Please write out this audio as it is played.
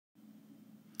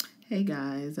Hey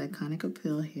guys, Iconic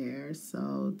Appeal here.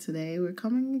 So today we're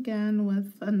coming again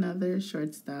with another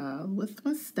short style with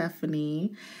Miss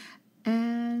Stepanie.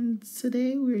 And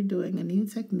today we're doing a new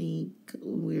technique.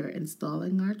 We're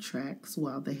installing our tracks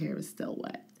while the hair is still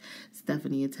wet.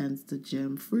 Stephanie attends the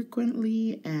gym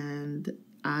frequently, and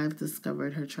I've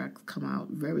discovered her tracks come out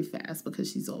very fast because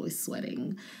she's always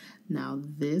sweating. Now,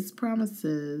 this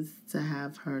promises to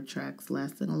have her tracks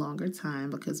lasting a longer time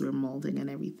because we're molding and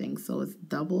everything. So it's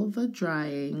double the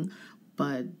drying,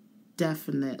 but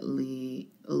definitely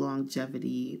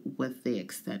longevity with the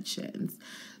extensions.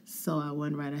 So I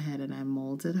went right ahead and I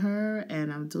molded her,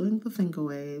 and I'm doing the finger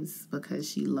waves because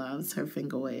she loves her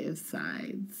finger wave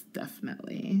sides.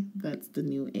 Definitely. That's the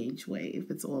new age wave.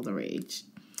 It's all the rage.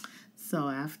 So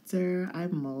after I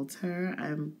mold her,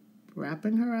 I'm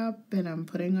wrapping her up and I'm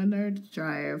putting under the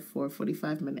dryer for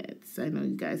 45 minutes. I know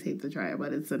you guys hate the dryer,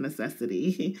 but it's a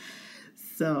necessity.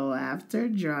 So after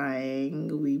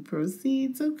drying, we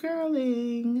proceed to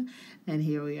curling. And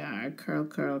here we are, curl,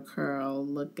 curl, curl.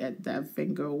 Look at that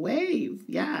finger wave.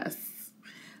 Yes.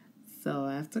 So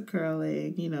after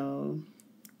curling,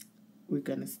 we're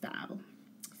going to style.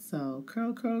 So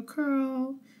curl, curl,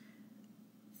 curl.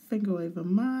 Finger wave of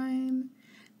mine.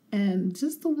 And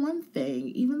just the one thing,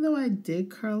 even though I did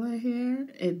curl her hair,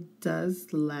 it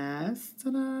does last.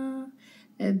 Ta-da!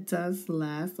 It does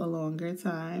last a longer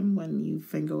time when you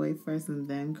finger wave first and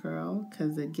then curl,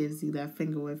 because it gives you that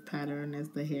finger wave pattern as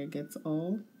the hair gets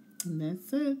old. And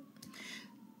that's it.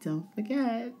 Don't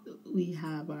forget, we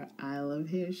have our Isle of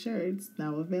Hair shirts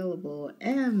now available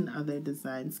and other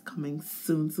designs coming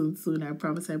soon, soon, soon. I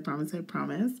promise, I promise, I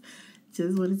promise.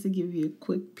 Just wanted to give you a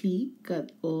quick peek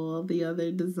at all the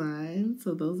other designs.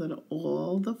 So those are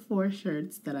all the 4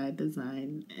 shirts that I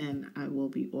designed and I will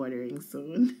be ordering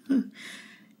soon.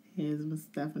 Here's Miss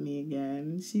Stepanie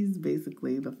again. She's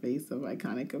basically the face of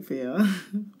Iconic Appeal.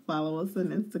 Follow us on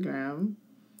Instagram.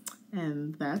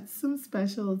 And that's some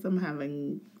specials I'm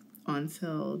having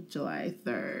until July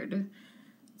 3rd.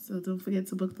 So don't forget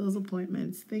to book those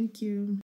appointments. Thank you.